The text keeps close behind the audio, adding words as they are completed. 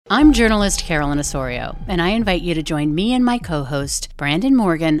I'm journalist Carolyn Osorio, and I invite you to join me and my co-host, Brandon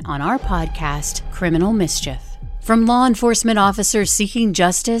Morgan, on our podcast, Criminal Mischief. From law enforcement officers seeking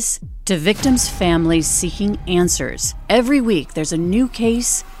justice to victims' families seeking answers, every week there's a new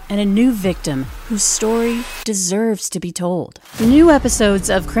case and a new victim whose story deserves to be told. New episodes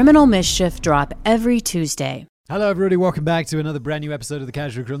of Criminal Mischief drop every Tuesday. Hello everybody, welcome back to another brand new episode of The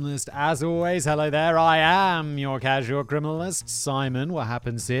Casual Criminalist. As always, hello there, I am your Casual Criminalist, Simon. What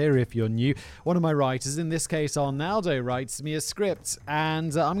happens here if you're new? One of my writers, in this case Arnaldo, writes me a script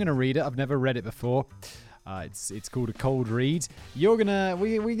and I'm going to read it. I've never read it before. It's called a cold read. We're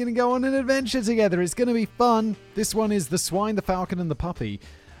gonna go on an adventure together. It's gonna be fun. This one is The Swine, the Falcon and the Puppy,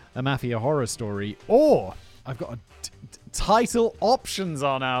 a Mafia horror story. Or I've got a title options,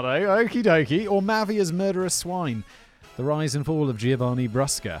 Arnaldo. Okie dokie. Or Mafia's Murderous Swine, the rise and fall of Giovanni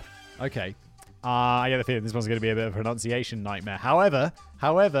Brusca. Okay. I get the feeling this one's going to be a bit of a pronunciation nightmare. However,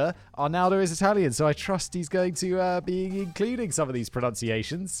 Arnaldo is Italian, so I trust he's going to be including some of these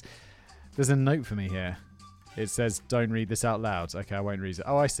pronunciations. There's a note for me here. It says, don't read this out loud. Okay, I won't read it.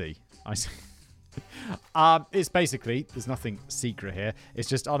 Oh, I see. It's basically, there's nothing secret here. It's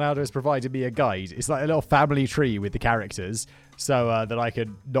just Arnaldo has provided me a guide. It's like a little family tree with the characters so that I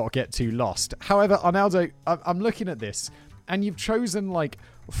could not get too lost. However, Arnaldo, I'm looking at this and you've chosen like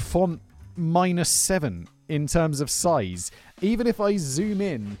font -7 in terms of size. Even if I zoom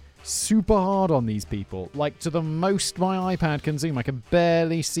in super hard on these people, like to the most my iPad can zoom, I can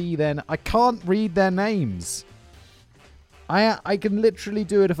barely see I can't read their names. I can literally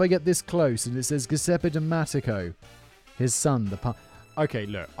do it if I get this close, and it says Giuseppe Domatico, his son, Okay,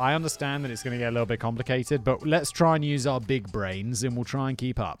 look, I understand that it's going to get a little bit complicated, but let's try and use our big brains, and we'll try and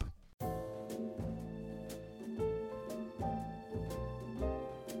keep up.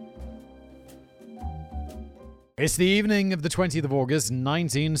 It's the evening of the 20th of August,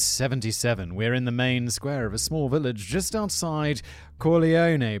 1977. We're in the main square of a small village just outside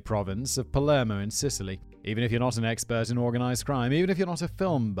Corleone province of Palermo in Sicily. Even if you're not an expert in organized crime, even if you're not a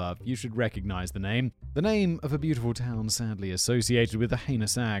film buff, you should recognize the name. The name of a beautiful town sadly associated with the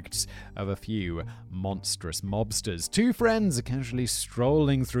heinous acts of a few monstrous mobsters. Two friends are casually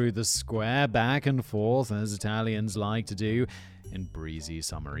strolling through the square back and forth, as Italians like to do in breezy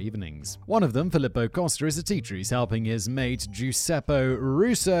summer evenings. One of them, Filippo Costa, is a teacher. He's helping his mate Giuseppe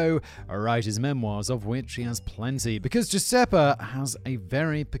Russo write his memoirs, of which he has plenty, because Giuseppe has a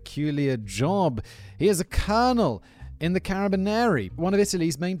very peculiar job. He is a colonel in the Carabinieri, one of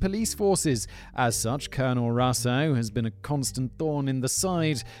Italy's main police forces. As such, Colonel Russo has been a constant thorn in the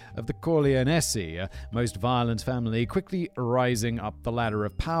side of the Corleonesi, a most violent family quickly rising up the ladder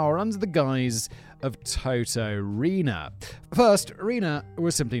of power under the guise of Toto Rina. First, Rina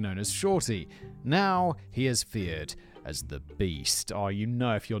was simply known as Shorty. Now he is feared as the Beast. Oh, you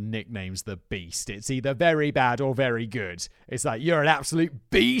know if your nickname's the Beast, it's either very bad or very good. It's like, you're an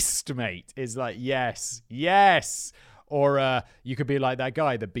absolute beast, mate. It's like, yes. Or you could be like that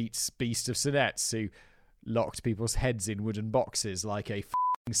guy, the Beast of Sinets, who locked people's heads in wooden boxes like a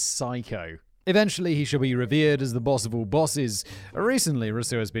f***ing psycho. Eventually, he shall be revered as the boss of all bosses. Recently,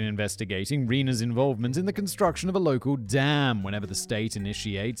 Russo has been investigating Rina's involvement in the construction of a local dam. Whenever the state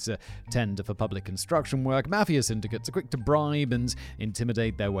initiates a tender for public construction work, mafia syndicates are quick to bribe and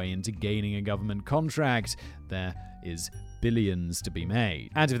intimidate their way into gaining a government contract. There is billions to be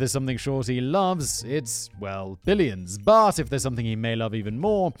made. And if there's something Shorty loves, it's, well, billions. But if there's something he may love even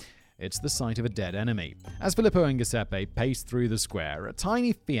more, it's the sight of a dead enemy. As Filippo and Giuseppe pace through the square, a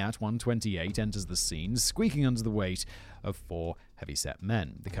tiny Fiat 128 enters the scene, squeaking under the weight of 4 heavy-set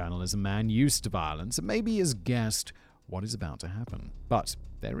men. The colonel is a man used to violence, and maybe has guessed what is about to happen. But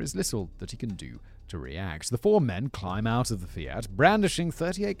there is little that he can do to react. The 4 men climb out of the Fiat, brandishing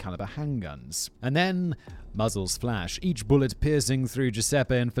 38 caliber handguns. And then muzzles flash, each bullet piercing through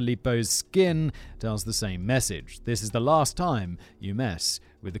Giuseppe and Filippo's skin tells the same message. This is the last time you mess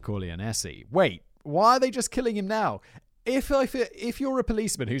with the Corleonesi. Wait, why are they just killing him now? If you're a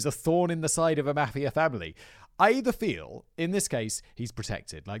policeman who's a thorn in the side of a mafia family, I either feel, in this case, he's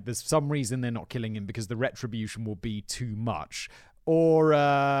protected. Like, there's some reason they're not killing him because the retribution will be too much. Or,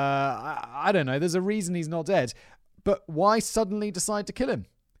 I don't know, there's a reason he's not dead. But why suddenly decide to kill him?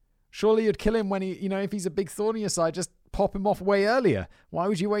 Surely you'd kill him when if he's a big thorn in your side, just pop him off way earlier. Why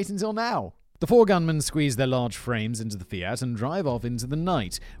would you wait until now? The 4 gunmen squeeze their large frames into the Fiat and drive off into the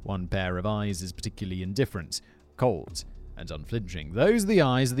night. One pair of eyes is particularly indifferent, cold, and unflinching. Those are the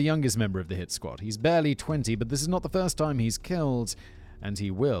eyes of the youngest member of the hit squad. He's barely 20, but this is not the first time he's killed, and he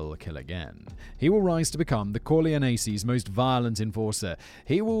will kill again. He will rise to become the Corleonesi's most violent enforcer.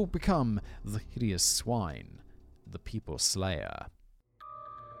 He will become the hideous swine, the people slayer.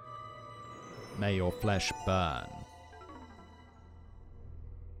 May your flesh burn.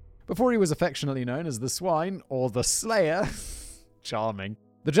 Before he was affectionately known as the Swine or the Slayer, charming,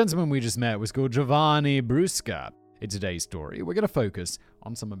 the gentleman we just met was called Giovanni Brusca. In today's story, we're going to focus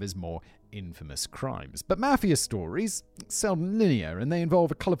on some of his more infamous crimes. But Mafia stories seldom linear, and they involve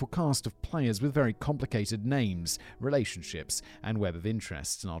a colourful cast of players with very complicated names, relationships, and web of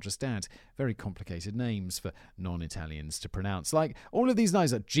interests. And I'll just add, very complicated names for non-Italians to pronounce. Like, all of these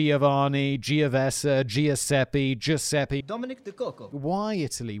names are Giovanni, Giovessa, Giuseppe, Dominic De Coco. Why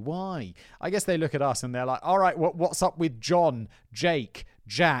Italy? Why? I guess they look at us and they're like, all right, what's up with John, Jake,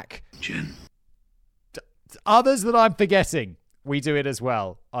 Jack? Jen. Others that I'm forgetting. We do it as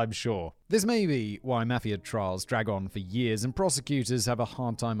well, I'm sure. This may be why Mafia trials drag on for years and prosecutors have a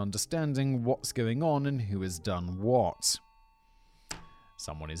hard time understanding what's going on and who has done what.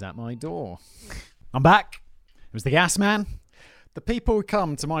 Someone is at my door. I'm back. It was the gas man. The people who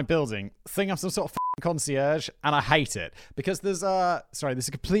come to my building think I'm some sort of concierge, and I hate it. Because there's sorry, this is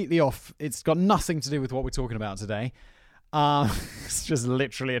completely off. It's got nothing to do with what we're talking about today. It's just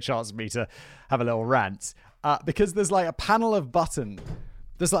literally a chance for me to have a little rant. Because there's like a panel of buttons.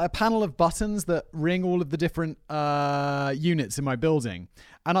 There's like a panel of buttons that ring all of the different units in my building.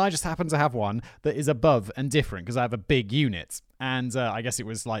 And I just happen to have one that is above and different because I have a big unit. And I guess it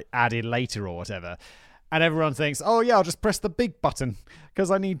was like added later or whatever. And everyone thinks, oh yeah, I'll just press the big button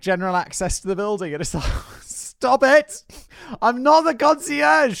because I need general access to the building. And it's like, stop it! I'm not the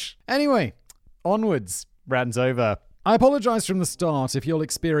concierge! Anyway, onwards. Rant over. I apologise from the start if you'll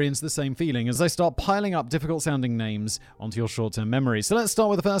experience the same feeling as I start piling up difficult-sounding names onto your short-term memory. So let's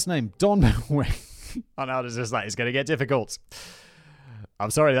start with the first name, Don. Oh no, it's just like, it's going to get difficult. I'm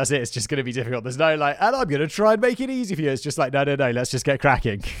sorry, that's it. It's just going to be difficult. There's no like, and I'm going to try and make it easy for you. It's just like, no, let's just get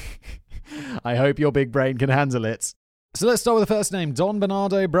cracking. I hope your big brain can handle it. So let's start with the first name, Don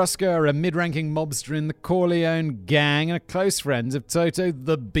Bernardo Brusca, a mid-ranking mobster in the Corleone gang and a close friend of Toto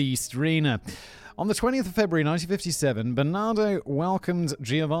the Beast Rena. On the 20th of February 1957, Bernardo welcomed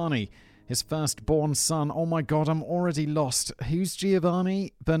Giovanni, his firstborn son. Oh my god, I'm already lost. Who's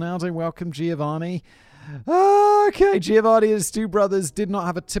Giovanni? Bernardo welcomed Giovanni. Okay, Giovanni and his two brothers did not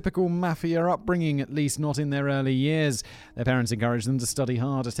have a typical Mafia upbringing, at least not in their early years. Their parents encouraged them to study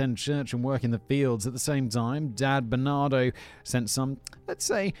hard, attend church, and work in the fields. At the same time, Dad Bernardo sent some, let's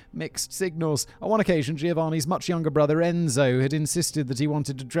say, mixed signals. On one occasion, Giovanni's much younger brother Enzo had insisted that he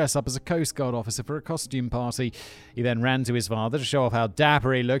wanted to dress up as a Coast Guard officer for a costume party. He then ran to his father to show off how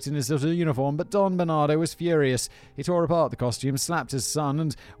dapper he looked in his little uniform, but Don Bernardo was furious. He tore apart the costume, slapped his son,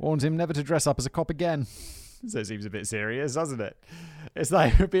 and warned him never to dress up as a cop again. So it seems a bit serious, doesn't it? It's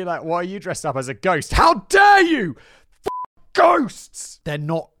like, it'd be like, why are you dressed up as a ghost? How dare you? Ghosts! They're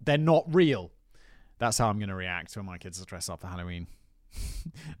not real. That's how I'm going to react when my kids are dressed up for Halloween.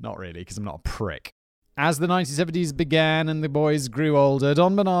 Not really, because I'm not a prick. As the 1970s began and the boys grew older,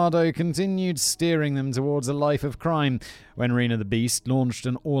 Don Bernardo continued steering them towards a life of crime. When Rena the Beast launched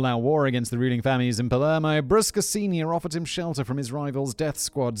an all-out war against the ruling families in Palermo, Brusca Sr. offered him shelter from his rivals' death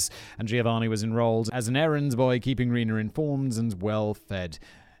squads, and Giovanni was enrolled as an errand boy, keeping Rena informed and well-fed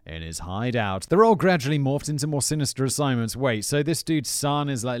in his hideout. The role gradually morphed into more sinister assignments. Wait, so this dude's son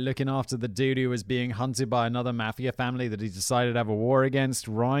is like looking after the dude who was being hunted by another mafia family that he decided to have a war against,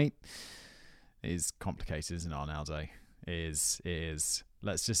 right? Is complicated, isn't it, Arnaldo? Is.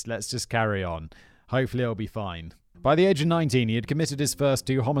 Let's just carry on. Hopefully it'll be fine. By the age of 19, he had committed his first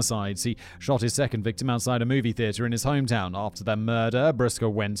 2 homicides. He shot his second victim outside a movie theater in his hometown. After their murder,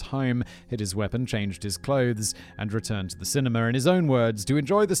 Brusca went home, hid his weapon, changed his clothes, and returned to the cinema, in his own words, to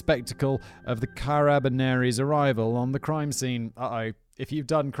enjoy the spectacle of the Carabinieri's arrival on the crime scene. Uh-oh. If you've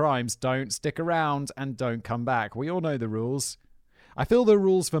done crimes, don't stick around and don't come back. We all know the rules. I feel the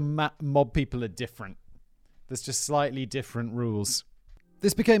rules for mob people are different. There's just slightly different rules.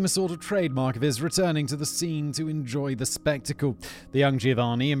 This became a sort of trademark of his, returning to the scene to enjoy the spectacle. The young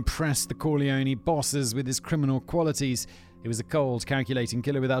Giovanni impressed the Corleone bosses with his criminal qualities. He was a cold, calculating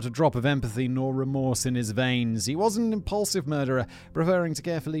killer without a drop of empathy nor remorse in his veins. He was an impulsive murderer, preferring to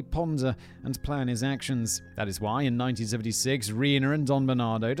carefully ponder and plan his actions. That is why, in 1976, Rena and Don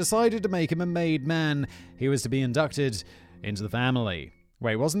Bernardo decided to make him a made man. He was to be inducted into the family.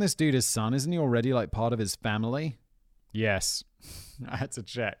 Wait, wasn't this dude his son? Isn't he already like part of his family? Yes. I had to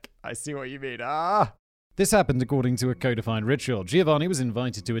check. I see what you mean. This happened according to a codified ritual. Giovanni was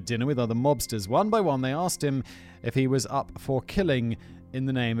invited to a dinner with other mobsters. One by one, they asked him if he was up for killing in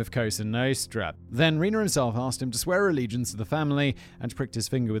the name of Cosa Nostra. Then Rena himself asked him to swear allegiance to the family and pricked his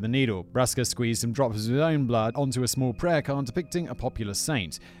finger with a needle. Brusca squeezed some drops of his own blood onto a small prayer card depicting a popular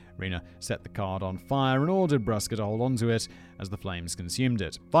saint. Rena set the card on fire and ordered Brusca to hold onto it as the flames consumed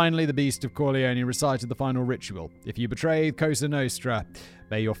it. Finally, the beast of Corleone recited the final ritual. If you betray Cosa Nostra,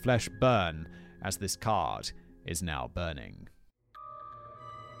 may your flesh burn, as this card is now burning.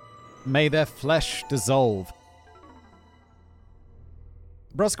 May their flesh dissolve.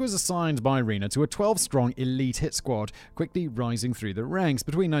 Brusca was assigned by Rena to a 12-strong elite hit squad, quickly rising through the ranks.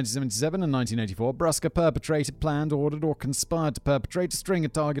 Between 1977 and 1984, Brusca perpetrated, planned, ordered, or conspired to perpetrate a string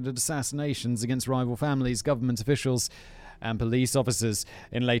of targeted assassinations against rival families, government officials, and police officers.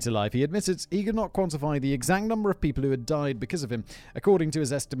 In later life, he admitted he could not quantify the exact number of people who had died because of him. According to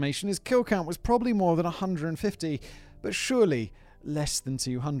his estimation, his kill count was probably more than 150, but surely less than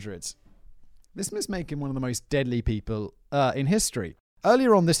 200. This must make him one of the most deadly people in history.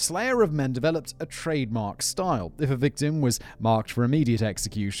 Earlier on, this slayer of men developed a trademark style. If a victim was marked for immediate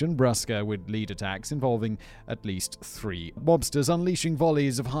execution, Brusca would lead attacks involving at least 3 mobsters, unleashing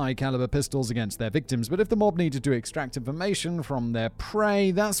volleys of high-caliber pistols against their victims. But if the mob needed to extract information from their prey,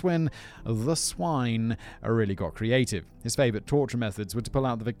 that's when the swine really got creative. His favorite torture methods were to pull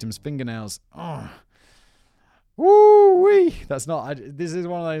out the victim's fingernails. Woo-wee! That's not... this is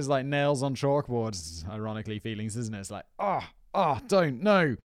one of those, like, nails on chalkboards, ironically, feelings, isn't it? It's like, don't,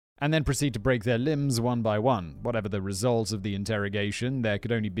 no. And then proceed to break their limbs one by one. Whatever the result of the interrogation, there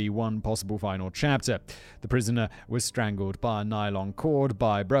could only be one possible final chapter. The prisoner was strangled by a nylon cord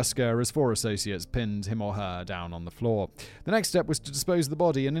by Brusca as 4 associates pinned him or her down on the floor. The next step was to dispose of the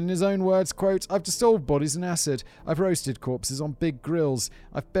body, and in his own words, quote, "I've dissolved bodies in acid. I've roasted corpses on big grills.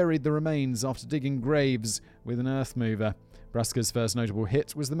 I've buried the remains after digging graves with an earth mover." Brusca's first notable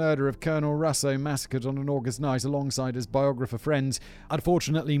hit was the murder of Colonel Russo, massacred on an August night alongside his biographer friend.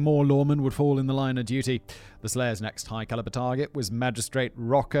 Unfortunately, more lawmen would fall in the line of duty. The slayer's next high-caliber target was Magistrate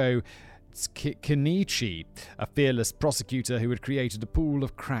Rocco Kenichi, a fearless prosecutor who had created a pool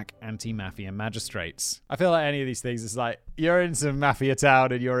of crack anti-mafia magistrates. I feel like any of these things is like, you're in some mafia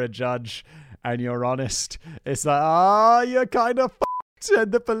town and you're a judge and you're honest. It's like, you're kind of fucked.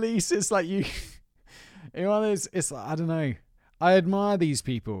 And the police, it's like you... It's like, I don't know. I admire these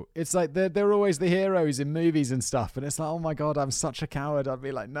people. It's like they're always the heroes in movies and stuff. And it's like, oh my God, I'm such a coward. I'd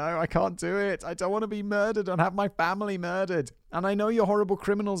be like, no, I can't do it. I don't want to be murdered and have my family murdered. And I know you're horrible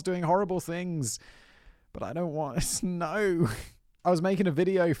criminals doing horrible things. But I don't want... No. I was making a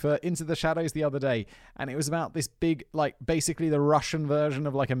video for Into the Shadows the other day, and it was about this big, like, basically the Russian version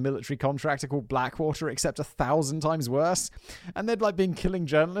of, like, a military contractor called Blackwater, except 1,000 times worse. And they'd, like, been killing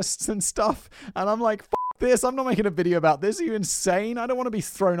journalists and stuff. And I'm like, this, I'm not making a video about this. Are you insane? I don't want to be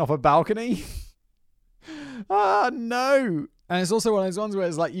thrown off a balcony. No. And it's also one of those ones where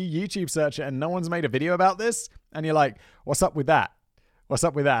it's like you YouTube search it and no one's made a video about this. And you're like, what's up with that? What's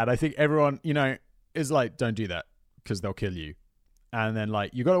up with that? And I think everyone, is like, don't do that because they'll kill you. And then,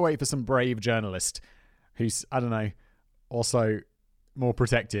 like, you got to wait for some brave journalist who's, I don't know, also more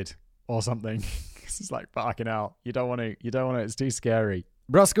protected or something. It's like, fucking hell. You don't want to, it's too scary.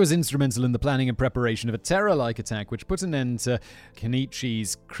 Brusca was instrumental in the planning and preparation of a terror-like attack which put an end to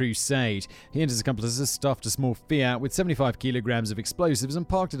Kenichi's crusade. He and his accomplices stuffed a small Fiat with 75 kilograms of explosives and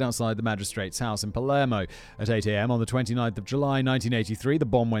parked it outside the magistrate's house in Palermo. At 8 a.m. on the 29th of July 1983, the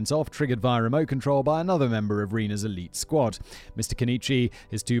bomb went off, triggered via remote control by another member of Rena's elite squad. Mr. Kenichi,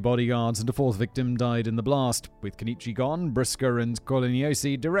 his 2 bodyguards, and a 4th victim died in the blast. With Kenichi gone, Brusca and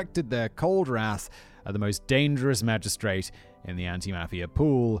Corleone directed their cold wrath at the most dangerous magistrate in the anti-mafia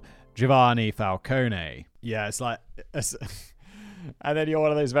pool, Giovanni Falcone. Yeah, it's like... and then you're one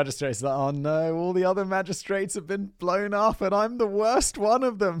of those magistrates like, oh no, all the other magistrates have been blown up and I'm the worst one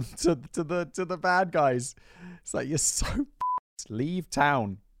of them to the bad guys. It's like, you're so leave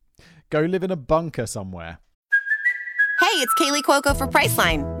town. Go live in a bunker somewhere. Hey, it's Kaylee Cuoco for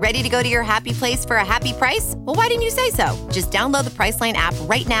Priceline. Ready to go to your happy place for a happy price? Well, why didn't you say so? Just download the Priceline app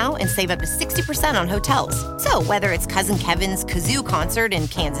right now and save up to 60% on hotels. So whether it's Cousin Kevin's Kazoo Concert in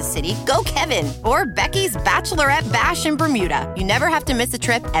Kansas City, go Kevin, or Becky's Bachelorette Bash in Bermuda, you never have to miss a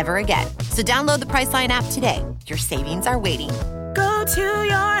trip ever again. So download the Priceline app today. Your savings are waiting. Go to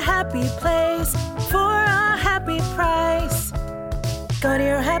your happy place for a happy price. Go to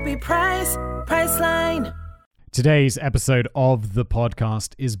your happy price, Priceline. Today's episode of the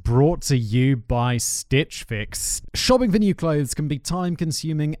podcast is brought to you by Stitch Fix. Shopping for new clothes can be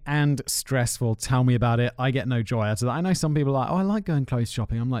time-consuming and stressful. Tell me about it. I get no joy out of that. I know some people are like, oh, I like going clothes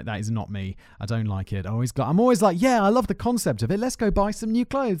shopping. I'm like, that is not me. I don't like it. I'm always like, yeah, I love the concept of it. Let's go buy some new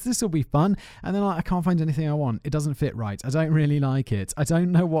clothes. This will be fun. And then I can't find anything I want. It doesn't fit right. I don't really like it. I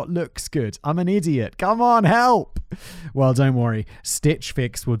don't know what looks good. I'm an idiot. Come on, help. Well, don't worry. Stitch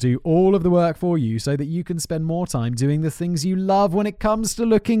Fix will do all of the work for you so that you can spend more more time doing the things you love. When it comes to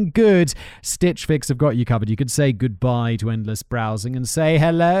looking good, Stitch Fix have got you covered. You could say goodbye to endless browsing and say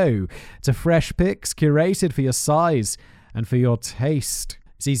hello to fresh pics curated for your size and for your taste.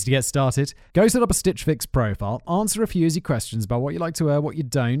 It's easy to get started. Go set up a Stitch Fix profile, answer a few easy questions about what you like to wear, what you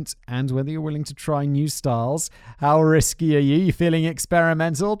don't, and whether you're willing to try new styles. How risky are you? You feeling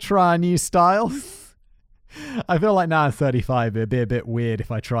experimental? Try a new style? I feel like now I'm 35, it'd be a bit weird if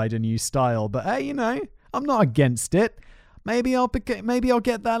I tried a new style, but hey, I'm not against it. Maybe I'll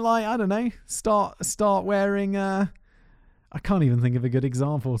get that, like, I don't know, start wearing, I can't even think of a good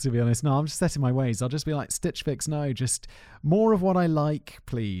example, to be honest. No, I'm just setting my ways. I'll just be like, Stitch Fix, no, just more of what I like,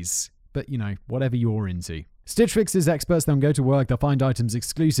 please. But, whatever you're into. Stitch Fix's experts then go to work. They'll find items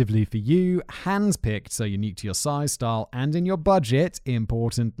exclusively for you, hand-picked, so unique to your size, style, and in your budget,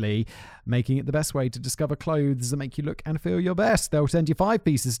 importantly, making it the best way to discover clothes that make you look and feel your best. They'll send you 5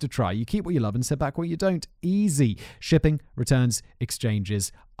 pieces to try. You keep what you love and send back what you don't. Easy. Shipping, returns,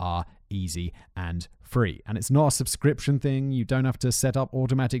 exchanges are easy and free. And it's not a subscription thing. You don't have to set up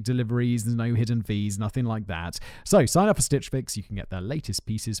automatic deliveries. There's no hidden fees, nothing like that. So sign up for Stitch Fix. You can get their latest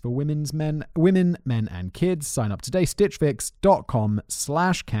pieces for women, men, and kids. Sign up today,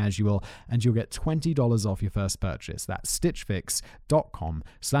 stitchfix.com/casual, and you'll get $20 off your first purchase. That's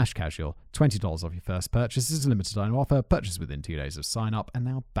stitchfix.com/casual. $20 off your first purchase. This is a limited time offer. Purchase within 2 days of sign up. And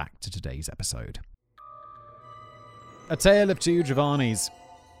now back to today's episode. A Tale of Two Giovannis.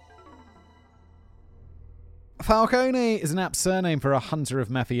 Falcone is an apt surname for a hunter of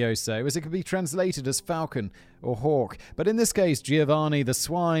mafioso, as it could be translated as falcon or hawk. But in this case, Giovanni the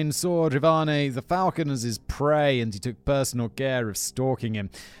swine saw Giovanni the falcon as his prey, and he took personal care of stalking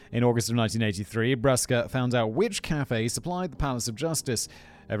him. In August of 1983, Brusca found out which cafe supplied the Palace of Justice.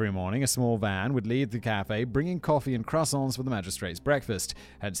 Every morning, a small van would leave the cafe, bringing coffee and croissants for the magistrate's breakfast.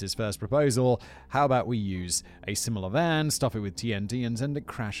 Hence his first proposal: how about we use a similar van, stuff it with TNT, and send it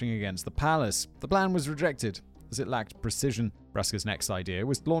crashing against the palace? The plan was rejected, as it lacked precision. Brusca's next idea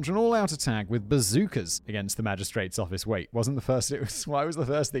was to launch an all-out attack with bazookas against the magistrate's office. Wait, why was the first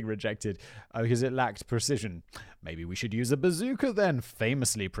thing rejected? Oh, because it lacked precision. Maybe we should use a bazooka then,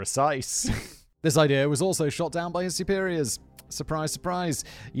 famously precise. This idea was also shot down by his superiors. Surprise, surprise.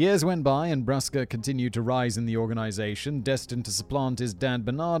 Years went by and Brusca continued to rise in the organization, destined to supplant his dad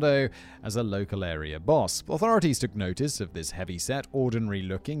Bernardo as a local area boss. Authorities took notice of this heavy-set,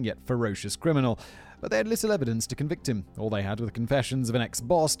 ordinary-looking, yet ferocious criminal, but they had little evidence to convict him. All they had were the confessions of an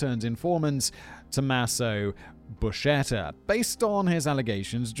ex-boss turned informant, Tommaso Buscetta. Based on his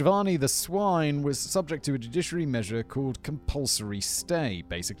allegations, Giovanni the swine was subject to a judiciary measure called compulsory stay.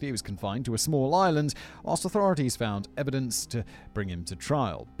 Basically, he was confined to a small island whilst authorities found evidence to bring him to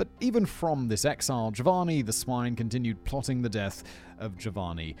trial. But even from this exile, Giovanni the swine continued plotting the death of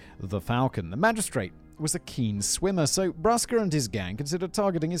Giovanni the falcon. The magistrate was a keen swimmer, so Brusca and his gang considered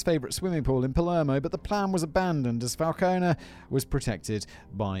targeting his favourite swimming pool in Palermo, but the plan was abandoned as Falcone was protected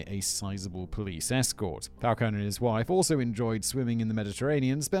by a sizable police escort. Falcone and his wife also enjoyed swimming in the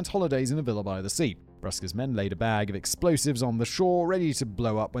Mediterranean and spent holidays in a villa by the sea. Brusca's men laid a bag of explosives on the shore, ready to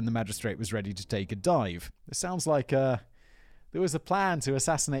blow up when the magistrate was ready to take a dive. It sounds like there was a plan to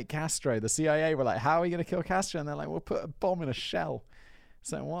assassinate Castro. The CIA were like, how are we going to kill Castro? And they're like, we'll put a bomb in a shell.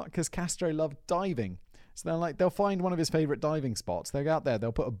 So what? Because Castro loved diving. So they'll find one of his favourite diving spots. They'll go out there,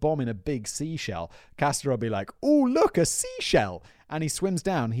 they'll put a bomb in a big seashell. Castro will be like, oh, look, a seashell. And he swims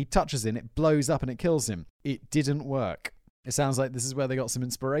down, he touches it, it blows up and it kills him. It didn't work. It sounds like this is where they got some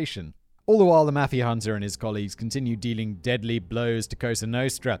inspiration. All the while, the Mafia hunter and his colleagues continued dealing deadly blows to Cosa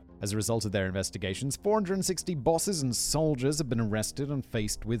Nostra. As a result of their investigations, 460 bosses and soldiers have been arrested and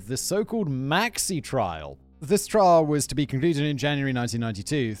faced with the so-called Maxi trial. This trial was to be concluded in January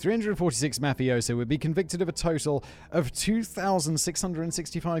 1992. 346 mafioso would be convicted of a total of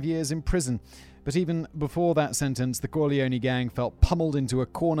 2,665 years in prison. But even before that sentence, the Corleone gang felt pummeled into a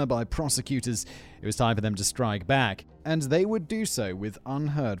corner by prosecutors. It was time for them to strike back, and they would do so with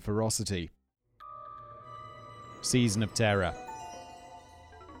unheard ferocity. Season of Terror.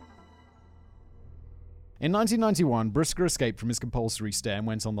 In 1991, Brusca escaped from his compulsory stay and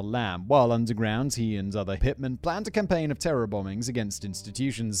went on the lam. While underground, he and other hitmen planned a campaign of terror bombings against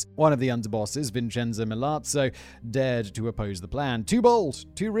institutions. One of the underbosses, Vincenzo Milazzo, dared to oppose the plan. Too bold,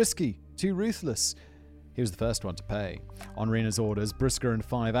 too risky, too ruthless. He was the first one to pay. On Rena's orders, Brusca and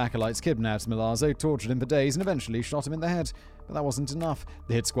 5 acolytes kidnapped Milazzo, tortured him for days, and eventually shot him in the head. But that wasn't enough.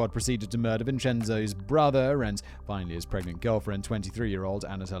 The hit squad proceeded to murder Vincenzo's brother and finally his pregnant girlfriend, 23-year-old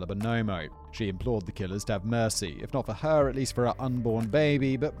Anatella Bonomo. She implored the killers to have mercy, if not for her, at least for her unborn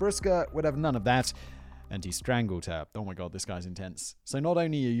baby, but Brusca would have none of that. and he strangled her. Oh my god, this guy's intense. So not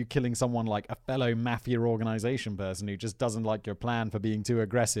only are you killing someone like a fellow Mafia organization person who just doesn't like your plan for being too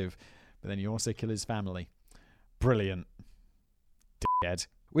aggressive, but then you also kill his family. Brilliant. Dickhead.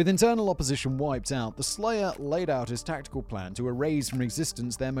 With internal opposition wiped out, the Slayer laid out his tactical plan to erase from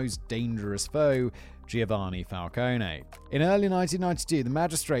existence their most dangerous foe, Giovanni Falcone. In early 1992, the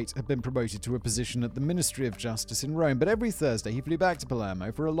magistrate had been promoted to a position at the Ministry of Justice in Rome, but every Thursday he flew back to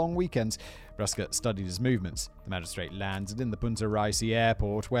Palermo for a long weekend. Brusca studied his movements. The magistrate landed in the Punta Raisi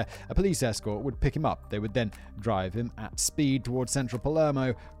airport, where a police escort would pick him up. They would then drive him at speed towards central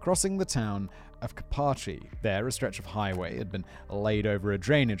Palermo, crossing the town of Capaci. There, a stretch of highway had been laid over a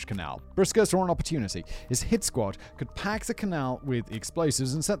drainage canal. Brusca saw an opportunity. His hit squad could pack the canal with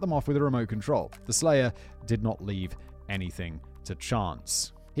explosives and set them off with a remote control. The Slayer did not leave anything to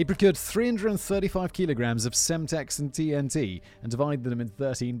chance. He procured 335 kilograms of Semtex and TNT and divided them in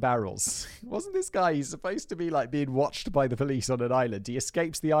 13 barrels. Wasn't this guy, he's supposed to be like being watched by the police on an island? He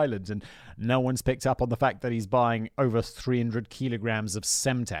escapes the island and no one's picked up on the fact that he's buying over 300 kilograms of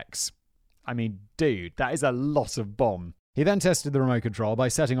Semtex. I mean, dude, that is a lot of bomb. He then tested the remote control by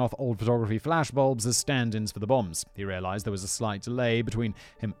setting off old photography flashbulbs as stand-ins for the bombs. He realized there was a slight delay between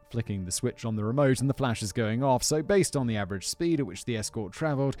him flicking the switch on the remote and the flashes going off, so based on the average speed at which the escort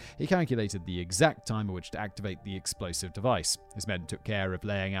traveled, he calculated the exact time at which to activate the explosive device. His men took care of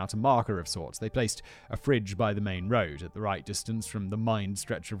laying out a marker of sorts. They placed a fridge by the main road, at the right distance from the mined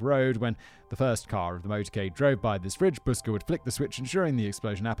stretch of road. When the first car of the motorcade drove by this fridge, Brusca would flick the switch, ensuring the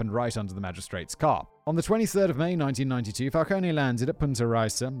explosion happened right under the magistrate's car. On the 23rd of May 1992, Falcone landed at Punta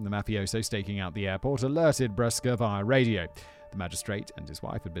Raisi. The mafioso staking out the airport alerted Brusca via radio. The magistrate and his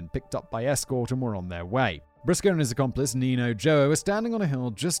wife had been picked up by escort and were on their way. Brusca and his accomplice, Nino Joe, were standing on a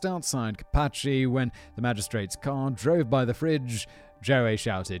hill just outside Capaci when the magistrate's car drove by the fridge. Joe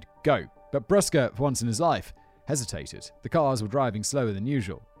shouted, "Go!" But Brusca, for once in his life, hesitated. The cars were driving slower than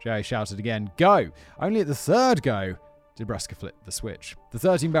usual. Joe shouted again, "Go!" Only at the third go did Brusca flip the switch. The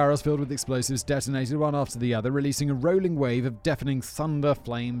 13 barrels filled with explosives detonated one after the other, releasing a rolling wave of deafening thunder,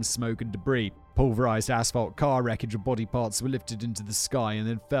 flames, smoke, and debris. Pulverized asphalt, car wreckage, and body parts were lifted into the sky and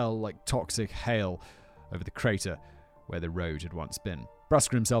then fell like toxic hail over the crater where the road had once been.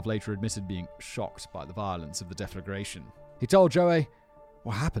 Brusca himself later admitted being shocked by the violence of the deflagration. He told Joey,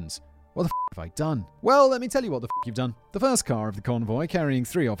 "What happened? What the f*** have I done?" "Well, let me tell you what the f*** you've done. The first car of the convoy, carrying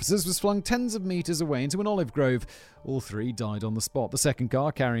 3 officers, was flung tens of meters away into an olive grove. All 3 died on the spot. The second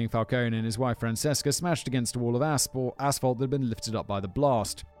car, carrying Falcone and his wife Francesca, smashed against a wall of asphalt that had been lifted up by the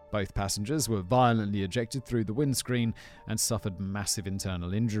blast. Both passengers were violently ejected through the windscreen and suffered massive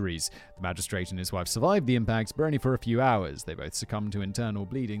internal injuries. The magistrate and his wife survived the impact, but only for a few hours. They both succumbed to internal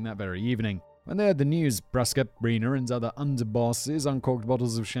bleeding that very evening. When they heard the news, Brusca, Rena, and other underbosses uncorked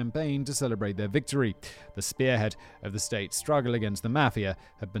bottles of champagne to celebrate their victory. The spearhead of the state's struggle against the Mafia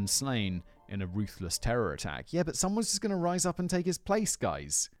had been slain in a ruthless terror attack. Yeah, but someone's just going to rise up and take his place,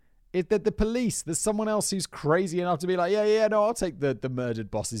 guys. The police, there's someone else who's crazy enough to be like, no, I'll take the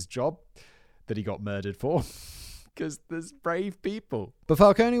murdered boss's job that he got murdered for. Because there's brave people. But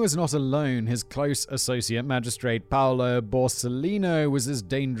Falcone was not alone. His close associate, magistrate Paolo Borsellino, was as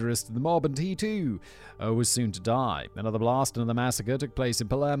dangerous to the mob, and he too was soon to die. Another blast, another massacre took place in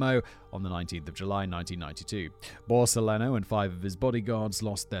Palermo on the 19th of July 1992. Borsellino and 5 of his bodyguards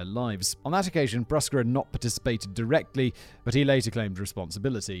lost their lives. On that occasion, Brusca had not participated directly, but he later claimed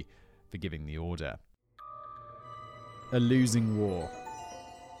responsibility for giving the order. A losing war.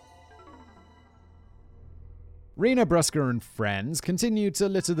 Rena, Brusca and friends continued to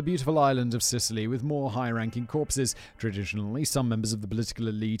litter the beautiful island of Sicily with more high-ranking corpses. Traditionally, some members of the political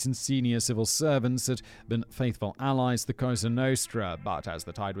elite and senior civil servants had been faithful allies to the Cosa Nostra, but as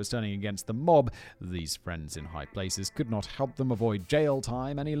the tide was turning against the mob, these friends in high places could not help them avoid jail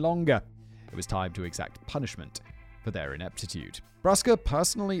time any longer. It was time to exact punishment for their ineptitude. Brusca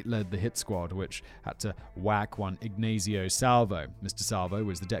personally led the hit squad, which had to whack one Ignazio Salvo. Mr. Salvo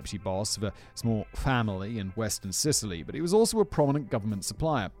was the deputy boss of a small family in western Sicily, but he was also a prominent government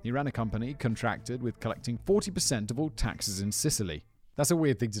supplier. He ran a company contracted with collecting 40% of all taxes in Sicily. That's a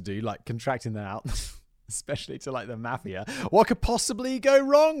weird thing to do, like contracting that out, especially to like the Mafia. What could possibly go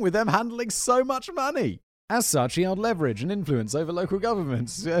wrong with them handling so much money? As such, he held leverage and influence over local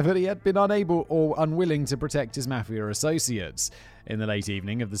governments, but he had been unable or unwilling to protect his Mafia associates. In the late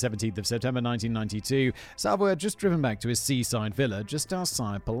evening of the 17th of September 1992, Salvo had just driven back to his seaside villa just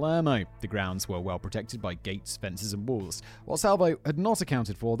outside Palermo. The grounds were well protected by gates, fences and walls. What Salvo had not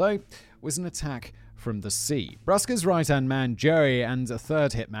accounted for, though, was an attack from the sea. Brusca's right-hand man, Joey, and a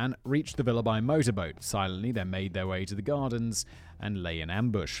third hitman reached the villa by motorboat. Silently, they made their way to the gardens and lay in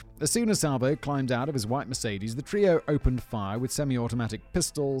ambush. As soon as Salvo climbed out of his white Mercedes, the trio opened fire with semi-automatic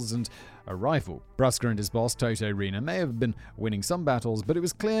pistols and a rifle. Brusca and his boss, Toto Rena, may have been winning some battles, but it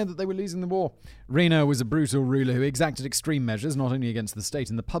was clear that they were losing the war. Rena was a brutal ruler who exacted extreme measures not only against the state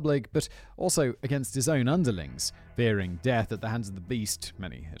and the public, but also against his own underlings. Fearing death at the hands of the beast,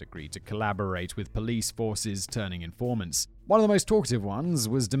 many had agreed to collaborate with police forces, turning informants. One of the most talkative ones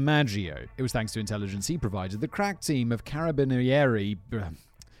was DiMaggio. It was thanks to intelligence he provided the crack team of Carabinieri.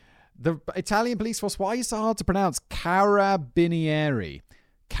 The Italian police force, why are you so hard to pronounce? Carabinieri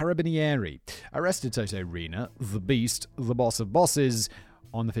arrested Toto Rena, the beast, the boss of bosses,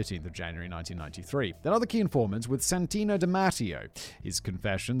 on the 15th of January 1993. Another key informant was Santino DiMatteo. His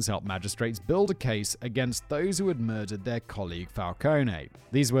confessions helped magistrates build a case against those who had murdered their colleague Falcone.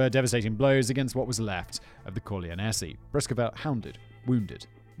 These were devastating blows against what was left of the Corleonesi. Brusca felt hounded, wounded,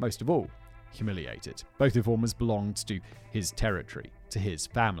 most of all, humiliated. Both informers belonged to his territory, to his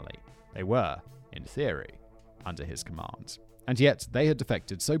family. They were, in theory, under his command. And yet, they had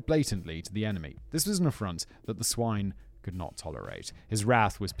defected so blatantly to the enemy. This was an affront that the swine could not tolerate. His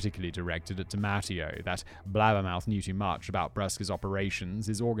wrath was particularly directed at DiMatteo. That blabbermouth knew too much about Brusca's operations,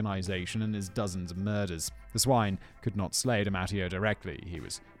 his organization, and his dozens of murders. The swine could not slay DiMatteo directly. He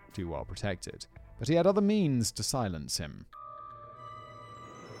was too well protected. But he had other means to silence him.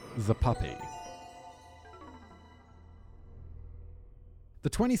 The puppy. The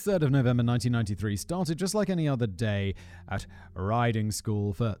 23rd of November 1993 started just like any other day at riding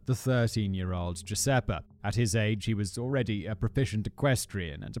school for the 13-year-old Giuseppe. At his age, he was already a proficient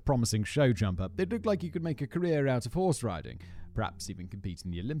equestrian and a promising show jumper. It looked like he could make a career out of horse riding, perhaps even compete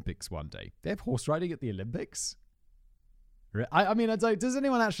in the Olympics one day. They have horse riding at the Olympics? I mean, does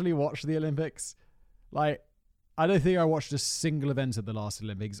anyone actually watch the Olympics? I don't think I watched a single event at the last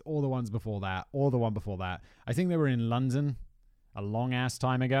Olympics, or the ones before that, or the one before that. I think they were in London a long-ass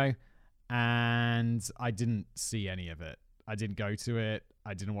time ago, and I didn't see any of it. I didn't go to it.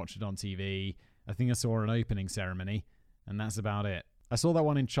 I didn't watch it on TV. I think I saw an opening ceremony, and that's about it. I saw that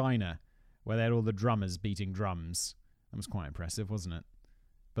one in China, where they had all the drummers beating drums. That was quite impressive, wasn't it?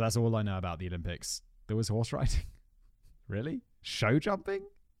 But that's all I know about the Olympics. There was horse riding. Really? Show jumping?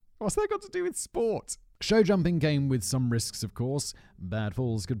 What's that got to do with sport? Show jumping came with some risks, of course. Bad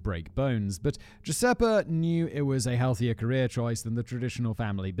falls could break bones, but Giuseppe knew it was a healthier career choice than the traditional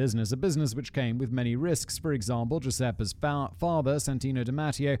family business, a business which came with many risks. For example, Giuseppe's father, Santino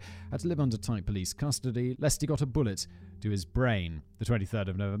DiMatteo, had to live under tight police custody lest he got a bullet to his brain. The 23rd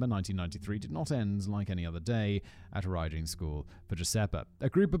of November 1993 did not end like any other day at riding school for Giuseppe. A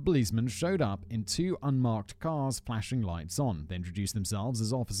group of policemen showed up in two unmarked cars, flashing lights on. They introduced themselves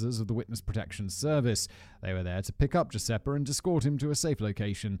as officers of the Witness Protection Service. They were there to pick up Giuseppe and escort him to a safe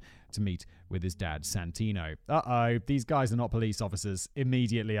location to meet with his dad, Santino. These guys are not police officers.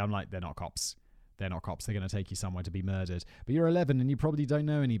 Immediately, I'm like, they're not cops. They're not cops. They're going to take you somewhere to be murdered. But you're 11 and you probably don't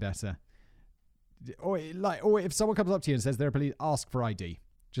know any better. Or if someone comes up to you and says they're a police, ask for ID.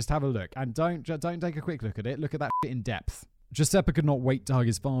 Just have a look. And don't take a quick look at it. Look at that in depth. Giuseppe could not wait to hug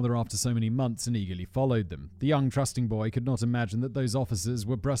his father after so many months and eagerly followed them. The young, trusting boy could not imagine that those officers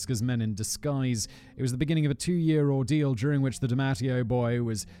were Brusca's men in disguise. It was the beginning of a 2-year ordeal during which the DiMatteo boy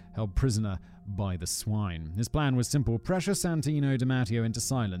was held prisoner by the swine. His plan was simple: pressure Santino DiMatteo into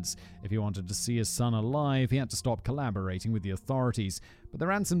silence. If he wanted to see his son alive, he had to stop collaborating with the authorities. But the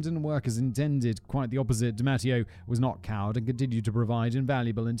ransom didn't work as intended. Quite the opposite. DiMatteo was not cowed and continued to provide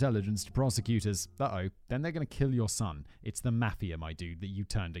invaluable intelligence to prosecutors. Then they're going to kill your son. It's the Mafia, my dude, that you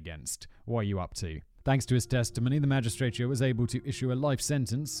turned against. What are you up to? Thanks to his testimony, the magistrature was able to issue a life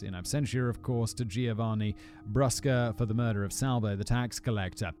sentence, in absentia, of course, to Giovanni Brusca for the murder of Salvo, the tax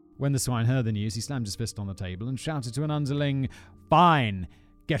collector. When the swine heard the news, he slammed his fist on the table and shouted to an underling, "Fine,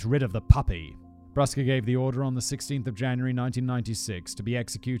 get rid of the puppy." Brusca gave the order on the 16th of January 1996 to be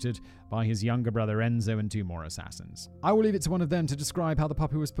executed by his younger brother Enzo and 2 more assassins. I will leave it to one of them to describe how the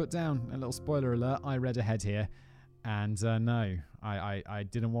puppy was put down. A little spoiler alert, I read ahead here. And no, I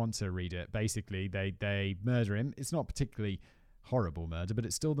didn't want to read it. Basically, they murder him. It's not particularly horrible murder, but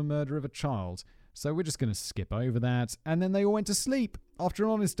it's still the murder of a child. So we're just going to skip over that. And then they all went to sleep. After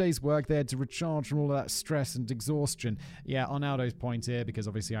an honest day's work, they had to recharge from all of that stress and exhaustion. Yeah, Arnaldo's point here, because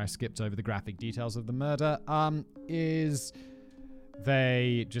obviously I skipped over the graphic details of the murder, is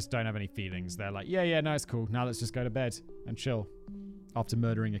they just don't have any feelings. They're like, yeah, no, it's cool. Now let's just go to bed and chill after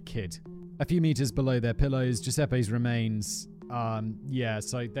murdering a kid. A few meters below their pillows, Giuseppe's remains.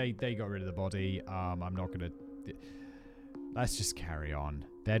 So they got rid of the body. I'm not going to... let's just carry on.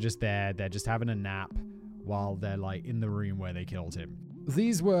 They're just there. They're just having a nap while they're like in the room where they killed him.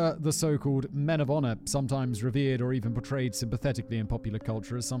 These were the so-called men of honor, sometimes revered or even portrayed sympathetically in popular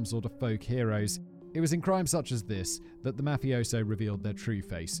culture as some sort of folk heroes. It was in crimes such as this that the mafioso revealed their true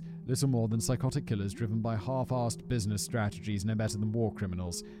face, little more than psychotic killers driven by half-assed business strategies no better than war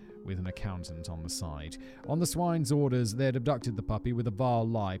criminals, with an accountant on the side. On the swine's orders, they'd abducted the puppy with a vile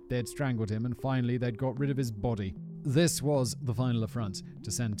lie, they'd strangled him, and finally they'd got rid of his body. This was the final affront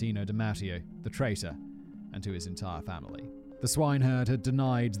to Santino DiMatteo, the traitor, and to his entire family. The swineherd had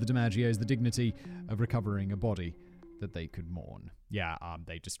denied the DiMaggios the dignity of recovering a body that they could mourn. Yeah,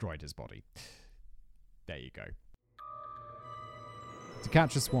 they destroyed his body. There you go. To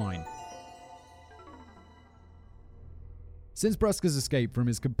catch a swine. Since Brusca's escape from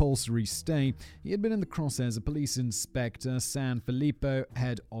his compulsory stay, he had been in the crosshairs of Police Inspector San Filippo,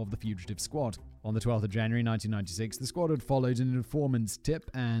 head of the fugitive squad. On the 12th of January 1996, the squad had followed an informant's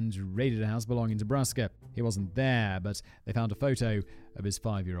tip and raided a house belonging to Brusca. He wasn't there, but they found a photo of his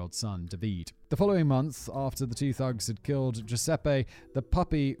 5-year-old son, David. The following month, after the two thugs had killed Giuseppe, the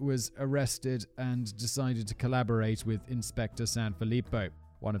puppy was arrested and decided to collaborate with Inspector San Filippo.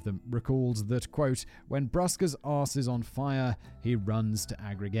 One of them recalled that, quote, when Brusca's arse is on fire, he runs to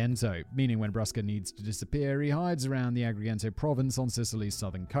Agrigento, meaning when Brusca needs to disappear, he hides around the Agrigento province on Sicily's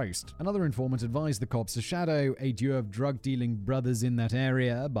southern coast. Another informant advised the cops to shadow a duo of drug-dealing brothers in that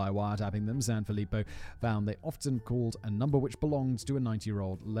area. By wiretapping them, San Filippo found they often called a number which belonged to a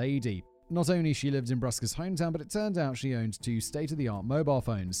 90-year-old lady. Not only she lived in Brusca's hometown, but it turned out she owned 2 state-of-the-art mobile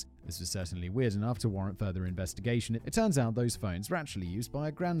phones. This was certainly weird enough to warrant further investigation. It turns out those phones were actually used by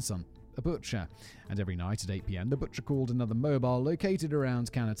a grandson, a butcher. And every night at 8 p.m, the butcher called another mobile located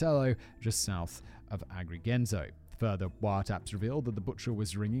around Canatello, just south of Agrigento. Further wiretaps revealed that the butcher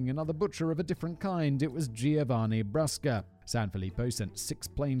was ringing another butcher of a different kind. It was Giovanni Brusca. San Filippo sent 6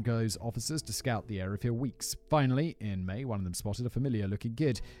 plainclothes officers to scout the area for weeks. Finally, in May, one of them spotted a familiar-looking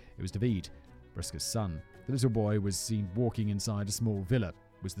kid. It was David, Brusca's son. The little boy was seen walking inside a small villa.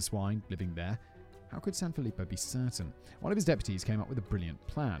 Was the swine living there? How could San Filippo be certain? One of his deputies came up with a brilliant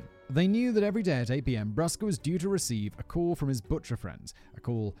plan. They knew that every day at 8 p.m, Brusca was due to receive a call from his butcher friends, a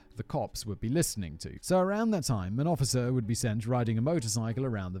call the cops would be listening to. So around that time, an officer would be sent riding a motorcycle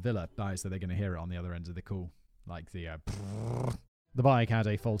around the villa. So they're going to hear it on the other end of the call. Like the The bike had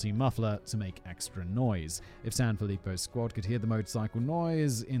a faulty muffler to make extra noise. If San Filippo's squad could hear the motorcycle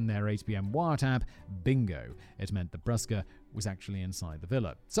noise in their 8 p.m. wiretap, bingo, it meant that Brusca was actually inside the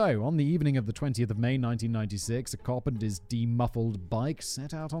villa. So, on the evening of the 20th of May 1996, a cop and his demuffled bike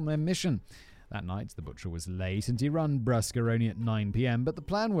set out on their mission. That night, the butcher was late and he run Brusca only at 9 p.m, but the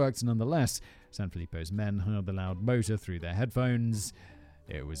plan worked nonetheless. San Filippo's men heard the loud motor through their headphones.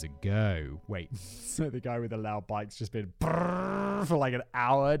 It was a go. Wait, so the guy with the loud bike's just been for like an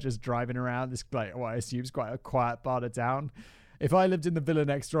hour just driving around this, like, what I assume is quite a quiet part of town. If I lived in the villa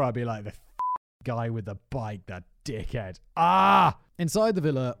next door, I'd be like, the guy with the bike, that dickhead. Inside the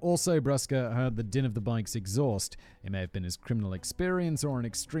villa, also Brusca heard the din of the bike's exhaust. It may have been his criminal experience or an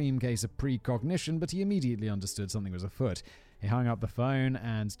extreme case of precognition, but he immediately understood something was afoot. He hung up the phone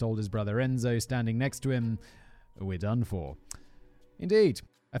and told his brother Enzo, standing next to him, we're done for. Indeed.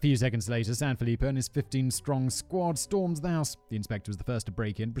 A few seconds later, San Filippo and his 15-strong squad stormed the house. The inspector was the first to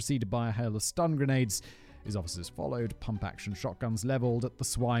break in, preceded by a hail of stun grenades. His officers followed, pump-action shotguns leveled at the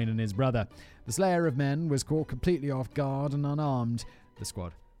swine and his brother. The slayer of men was caught completely off guard and unarmed. The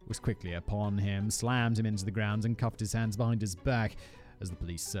squad was quickly upon him, slammed him into the ground and cuffed his hands behind his back. As the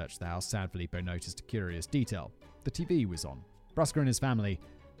police searched the house, San Filippo noticed a curious detail. The TV was on. Brusca and his family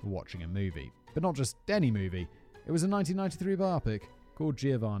were watching a movie. But not just any movie. It was a 1993 biopic called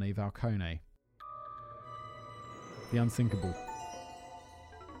Giovanni Falcone. The unthinkable.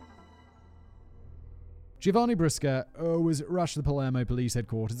 Giovanni Brusca was rushed to the Palermo police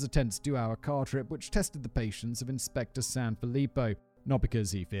headquarters, a tense 2-hour car trip which tested the patience of Inspector San Filippo. Not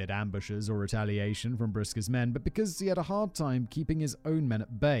because he feared ambushes or retaliation from Brusca's men, but because he had a hard time keeping his own men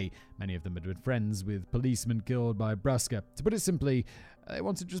at bay. Many of them had been friends with policemen killed by Brusca. To put it simply, they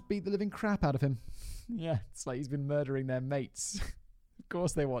wanted to just beat the living crap out of him. Yeah, it's like he's been murdering their mates. Of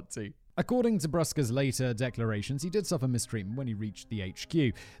course they want to. According to Brusca's later declarations, he did suffer mistreatment when he reached the HQ.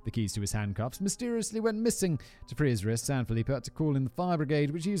 The keys to his handcuffs mysteriously went missing. To free his wrists, San Filippo had to call in the fire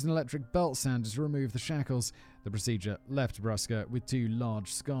brigade, which used an electric belt sander to remove the shackles. The procedure left Brusca with 2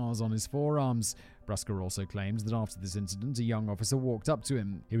 large scars on his forearms. Brusca also claims that after this incident, a young officer walked up to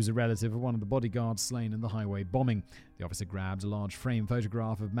him. He was a relative of one of the bodyguards slain in the highway bombing. The officer grabbed a large frame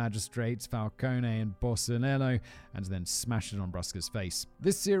photograph of magistrates Falcone and Borsellino and then smashed it on Brusca's face.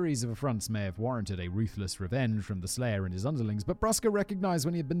 This series of affronts may have warranted a ruthless revenge from the Slayer and his underlings, but Brusca recognized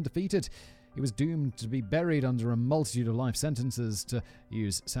when he had been defeated, he was doomed to be buried under a multitude of life sentences, to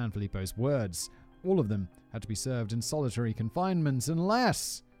use Sanfilippo's words. All of them had to be served in solitary confinement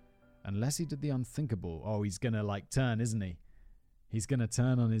unless he did the unthinkable. Oh, he's gonna turn, isn't he? He's gonna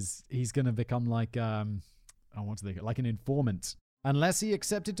turn on he's gonna become like an informant. Unless he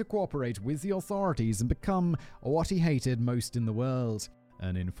accepted to cooperate with the authorities and become what he hated most in the world,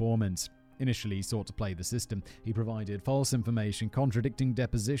 an informant. Initially, he sought to play the system. He provided false information, contradicting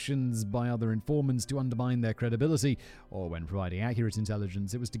depositions by other informants to undermine their credibility, or when providing accurate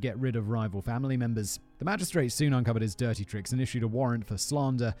intelligence, it was to get rid of rival family members. The magistrate soon uncovered his dirty tricks and issued a warrant for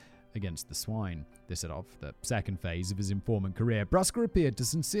slander against the swine. This set off the second phase of his informant career. Brusca appeared to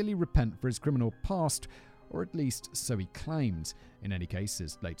sincerely repent for his criminal past, or at least so he claimed. In any case,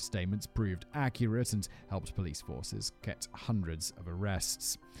 his later statements proved accurate and helped police forces get hundreds of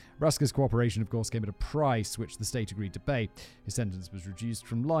arrests. Brusca's cooperation, of course, came at a price which the state agreed to pay. His sentence was reduced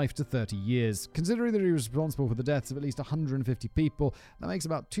from life to 30 years. Considering that he was responsible for the deaths of at least 150 people, that makes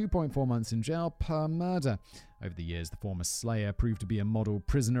about 2.4 months in jail per murder. Over the years, the former Slayer proved to be a model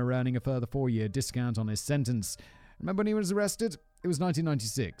prisoner, earning a further 4-year discount on his sentence. Remember when he was arrested? It was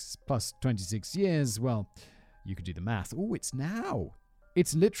 1996, plus 26 years. Well, you could do the math. Oh, it's now.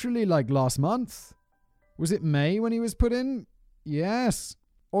 It's literally like last month. Was it May when he was put in? Yes.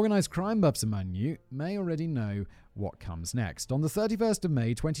 Organised crime buffs among you may already know what comes next. On the 31st of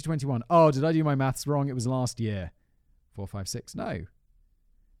May, 2021. Oh, did I do my maths wrong? It was last year. 4, 5, 6. No.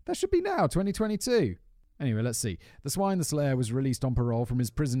 That should be now, 2022. Anyway, let's see. The Swine the Slayer was released on parole from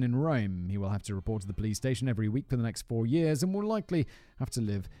his prison in Rome. He will have to report to the police station every week for the next 4 years and will likely have to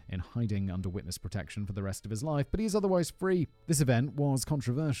live in hiding under witness protection for the rest of his life, but he is otherwise free. This event was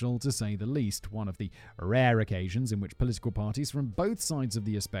controversial, to say the least, one of the rare occasions in which political parties from both sides of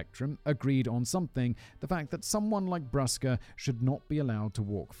the spectrum agreed on something, the fact that someone like Brusca should not be allowed to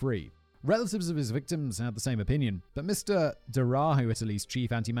walk free. Relatives of his victims had the same opinion, but Mr. D'Araho, Italy's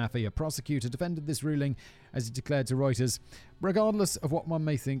chief anti-mafia prosecutor, defended this ruling as he declared to Reuters, regardless of what one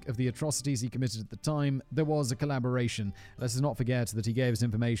may think of the atrocities he committed at the time, there was a collaboration. Let us not forget that he gave us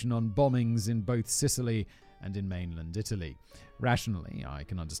information on bombings in both Sicily and in mainland Italy. Rationally, I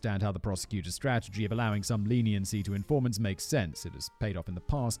can understand how the prosecutor's strategy of allowing some leniency to informants makes sense. It has paid off in the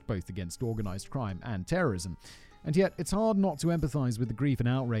past, both against organized crime and terrorism. And yet, it's hard not to empathise with the grief and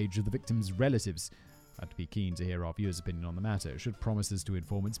outrage of the victims' relatives. I'd be keen to hear our viewers' opinion on the matter. Should promises to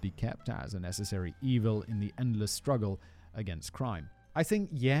informants be kept as a necessary evil in the endless struggle against crime? I think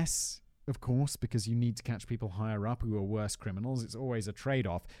yes, of course, because you need to catch people higher up who are worse criminals. It's always a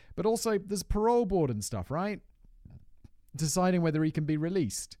trade-off. But also, there's parole board and stuff, right? Deciding whether he can be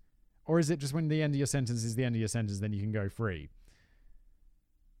released. Or is it just when the end of your sentence is the end of your sentence, then you can go free?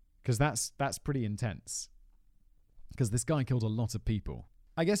 Because that's pretty intense. Because this guy killed a lot of people.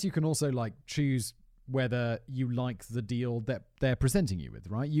 I guess you can also choose whether you like the deal that they're presenting you with,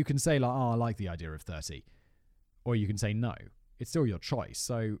 right? You can say I like the idea of 30. Or you can say no. It's still your choice.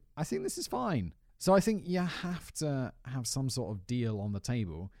 So I think this is fine. So I think you have to have some sort of deal on the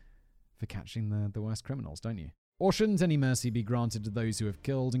table for catching the worst criminals, don't you? Or shouldn't any mercy be granted to those who have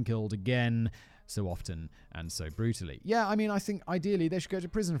killed and killed again so often and so brutally? Yeah, I think ideally they should go to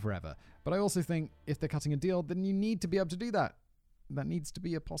prison forever. But I also think if they're cutting a deal, then you need to be able to do that. That needs to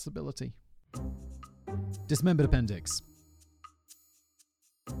be a possibility. Dismembered appendix.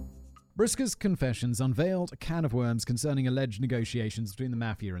 Brusca's confessions unveiled a can of worms concerning alleged negotiations between the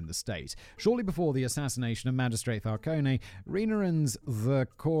Mafia and the state. Shortly before the assassination of Magistrate Falcone, Rina and the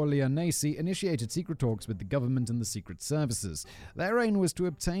Corleonesi initiated secret talks with the government and the secret services. Their aim was to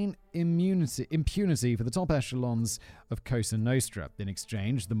obtain impunity for the top echelons of Cosa Nostra. In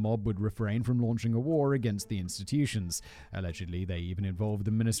exchange, the mob would refrain from launching a war against the institutions. Allegedly, they even involved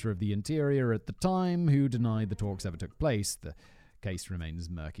the Minister of the Interior at the time, who denied the talks ever took place. The case remains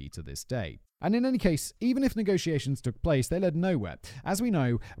murky to this day. And in any case, even if negotiations took place, they led nowhere. As we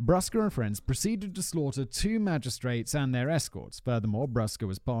know, Brusca and friends proceeded to slaughter 2 magistrates and their escorts. Furthermore, Brusca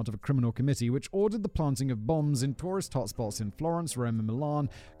was part of a criminal committee which ordered the planting of bombs in tourist hotspots in Florence, Rome and Milan,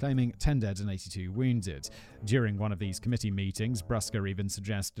 claiming 10 dead and 82 wounded. During one of these committee meetings, Brusca even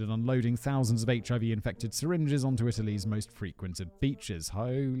suggested unloading thousands of HIV-infected syringes onto Italy's most frequented beaches.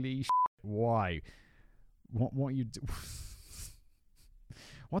 Holy shit. Why? What you do?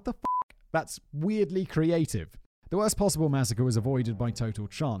 What the fuck? That's weirdly creative. The worst possible massacre was avoided by total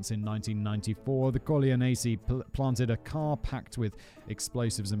chance. In 1994, the Corleonesi planted a car packed with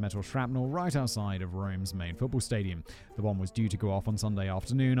explosives and metal shrapnel right outside of Rome's main football stadium. The bomb was due to go off on Sunday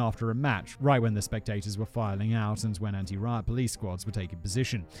afternoon after a match, right when the spectators were filing out and when anti-riot police squads were taking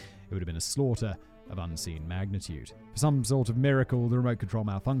position. It would have been a slaughter of unseen magnitude. For some sort of miracle, the remote control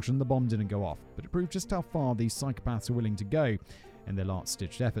malfunctioned, the bomb didn't go off, but it proved just how far these psychopaths are willing to go in their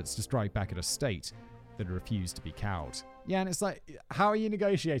last-ditched efforts to strike back at a state that refused to be cowed. Yeah, and it's like, how are you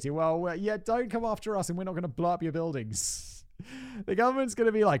negotiating? Well, yeah, don't come after us and we're not going to blow up your buildings. The government's going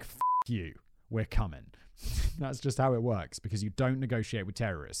to be like, F you, we're coming. That's just how it works, because you don't negotiate with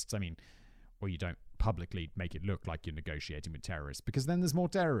terrorists. I mean, or you don't publicly make it look like you're negotiating with terrorists, because then there's more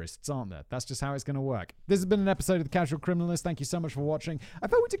terrorists, aren't there? That's just how it's going to work. This has been an episode of The Casual Criminalist. Thank you so much for watching. I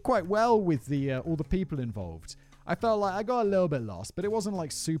felt we did quite well with the all the people involved. I felt like I got a little bit lost, but it wasn't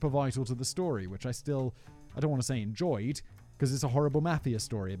like super vital to the story, which I don't want to say enjoyed, because it's a horrible Mafia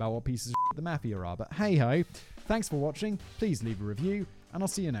story about what pieces of shit the Mafia are. But hey ho, thanks for watching. Please leave a review, and I'll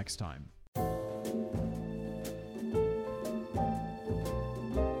see you next time.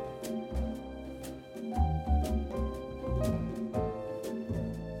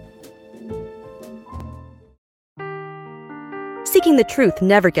 Seeking the truth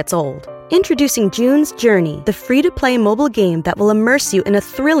never gets old. Introducing June's Journey, the free-to-play mobile game that will immerse you in a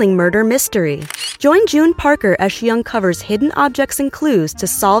thrilling murder mystery. Join June Parker as she uncovers hidden objects and clues to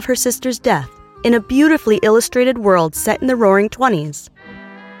solve her sister's death in a beautifully illustrated world set in the Roaring '20s.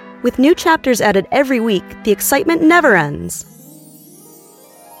 With new chapters added every week, the excitement never ends.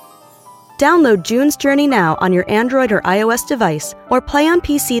 Download June's Journey now on your Android or iOS device, or play on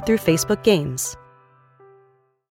PC through Facebook Games.